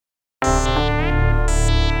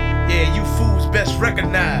best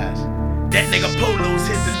recognized. That nigga Polo's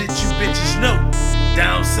here to let you bitches know.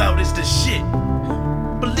 Down south is the shit.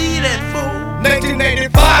 Believe that, fool.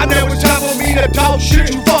 1985, now it's time for me to talk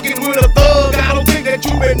shit. You fucking with a thug, I don't think that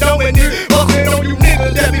you been knowing this. Bustin' on you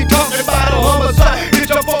niggas that be talking about a homicide.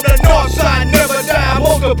 Bitch, I'm from the north side, never die,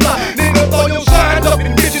 multiply. Nigga, throw your signs up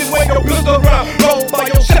and bitches wave your pistol around. Roll by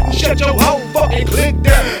yourself and shut your whole fucking click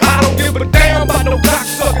down. I don't give a damn about no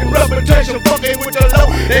cocksucking reputation. Fucking with the low,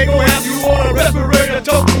 they gon' have you on a respirator.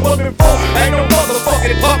 Told you up before, ain't no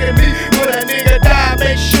motherfucking fucking me. When a nigga die,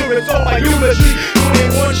 make sure it's on my eulogy. Only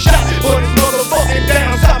one shot, but it's motherfucking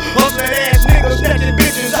down south. Hustling ass niggas snatching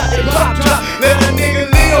bitches out they drop top. Let a nigga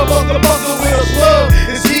live, buckle with a slug.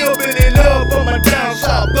 It's hillbilly love from a down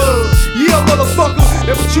south thug. Yeah, motherfucker,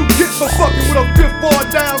 that's what you get for fucking with a fifth boy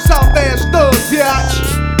down south ass thug,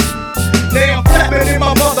 bitch. Now I'm flapping in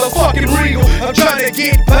my motherfucking regal. I'm trying to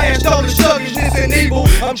get past all the sluggishness and evil.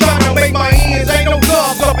 I'm trying to make my ends, ain't no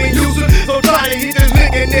gloves up in Houston. So try to hit this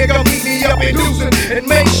lickin' nigga, meet me up in Houston. And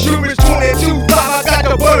make sure it's 22-5, I got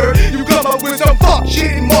the word. You come up with some fuck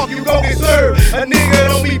shit and mark, you gon' get served. A nigga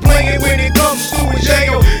don't be playing when it comes to a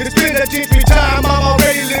jail. It's been a penitentiary time, I'm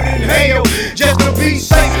already living in hell. Just to be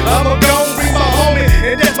safe, I'ma gon' bring my homie.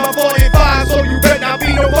 And that's my 45, so you better not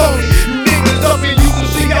be no phony. You niggas up in Houston,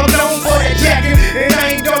 see I'm known for that jacket. And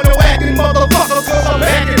I ain't done no acting, motherfucker, cause I'm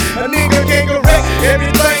hacking. A nigga can't correct,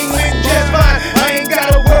 everything went just fine. I ain't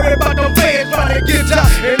gotta worry about them fans trying to get top.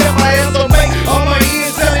 And if I ever make all my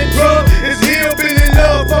ends selling drugs, it's hillbilly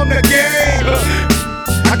love from the gang.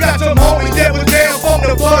 I got some homies that was down from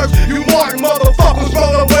the first. You Martin motherfuckers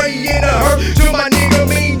roll away in a hurt. To my nigga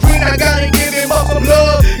Mean Green, I gotta give him up some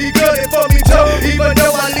love. He cut it for me tough, even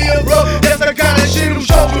though I live rough. That's the kind of shit who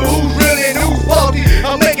shows you who's real and who's faulty.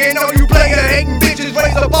 I'm making all you player hating bitches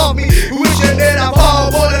raise above me. Wishing that I fall,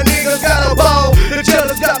 but a nigga got a ball. The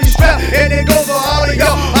jealous got me strapped, and it goes for all of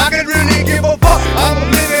y'all. I can really give a fuck, I'm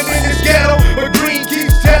living in this ghetto. But Green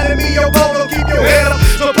keeps telling me, yo, Polo, keep your head up.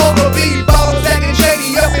 Supposed to be ballers acting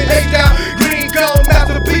shady up in H-Town. Green called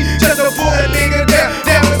Master P just to pull a nigga down.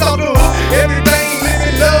 Down is off the hook, everything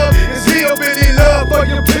living love is hillbilly love for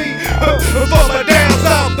your P. For my down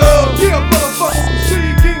south thug. Yeah, motherfucker,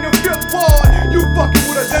 see King of Fifth Ward. You fucking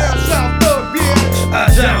with a down south thug, bitch. I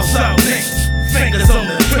down south nigga, fingers on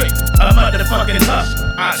the trick. I'm a motherfucking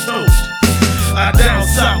hustler, I told you. I down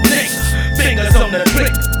south nigga, fingers on the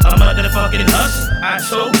trick. I'm a motherfucking hustler, I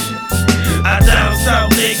told you. I down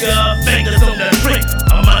south nigga, fingers on the trick.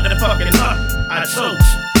 I'm a motherfucking hustler, I told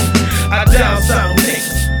you. I down south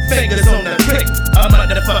nigga, fingers on the trick. I'm a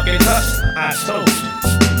motherfucking hustler, I told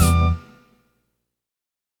you.